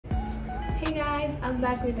guys, I'm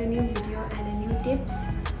back with a new video and a new tips.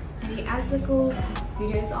 And as a cool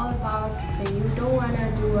video is all about when you don't wanna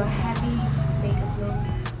do a heavy makeup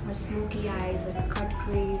look or smoky eyes or cut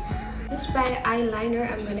crease. Just by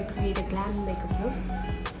eyeliner, I'm gonna create a glam makeup look.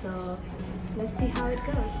 So let's see how it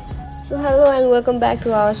goes. So hello and welcome back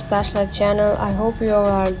to our special channel. I hope you all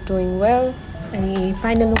are doing well. And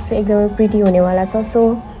final look चाहिँ एकदमै pretty हुनेवाला छ.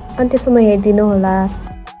 So अन्त्यसम्म हेर्दिनु होला.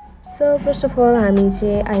 So first of all, हामी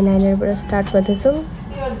चाहिँ eyeliner बाट start गर्दैछौँ.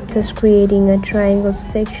 Just creating a triangle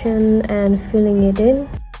section and filling it in.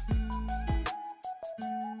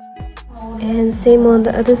 And same on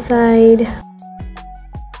the other side.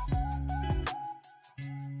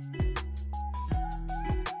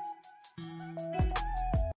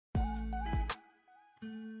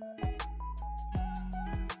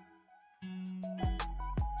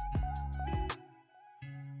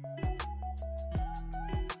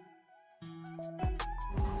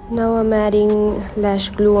 Now I'm adding lash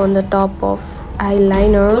glue on the top of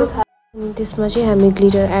eyeliner. त्यसमा चाहिँ हामी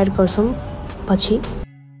glitter add गर्छौं पछि.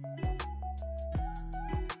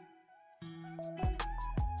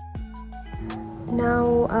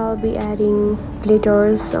 Now I'll be adding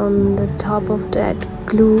glitters on the top of that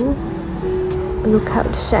glue. Look how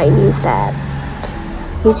shiny is that.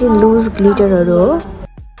 यो चाहिँ loose glitterहरु हो.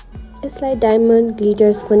 यसलाई diamond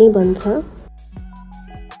glitters पनि भन्छ.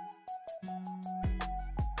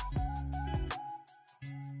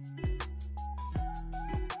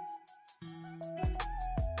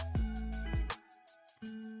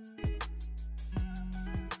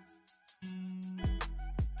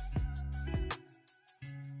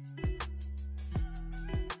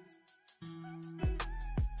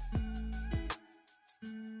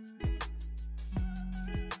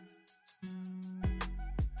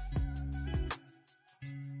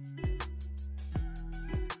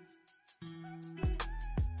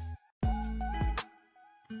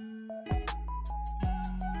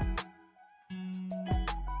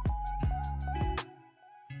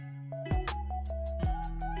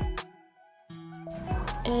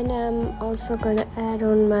 And I'm also gonna add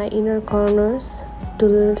on my inner corners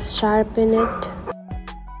to sharpen it.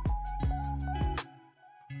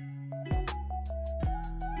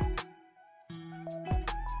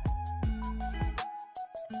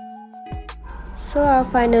 So our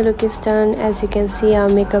final look is done. As you can see, our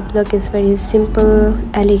makeup look is very simple,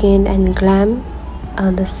 elegant and glam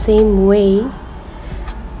the same way,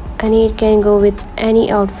 and it can go with any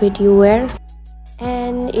outfit you wear,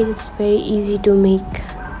 and it is very easy to make.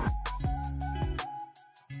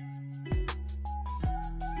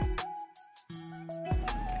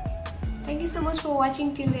 Thank you so much for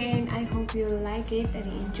watching till the end. I hope you like it and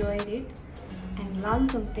enjoyed it and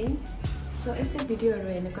learned something. So यस्तै भिडियोहरु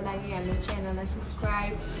हेर्नको लागि हाम्रो च्यानललाई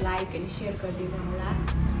subscribe, like and share गरिदिनु होला.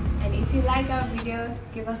 And if you like our video,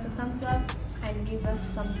 give us a thumbs up and give us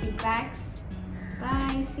some feedbacks.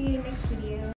 Bye, see you in next video.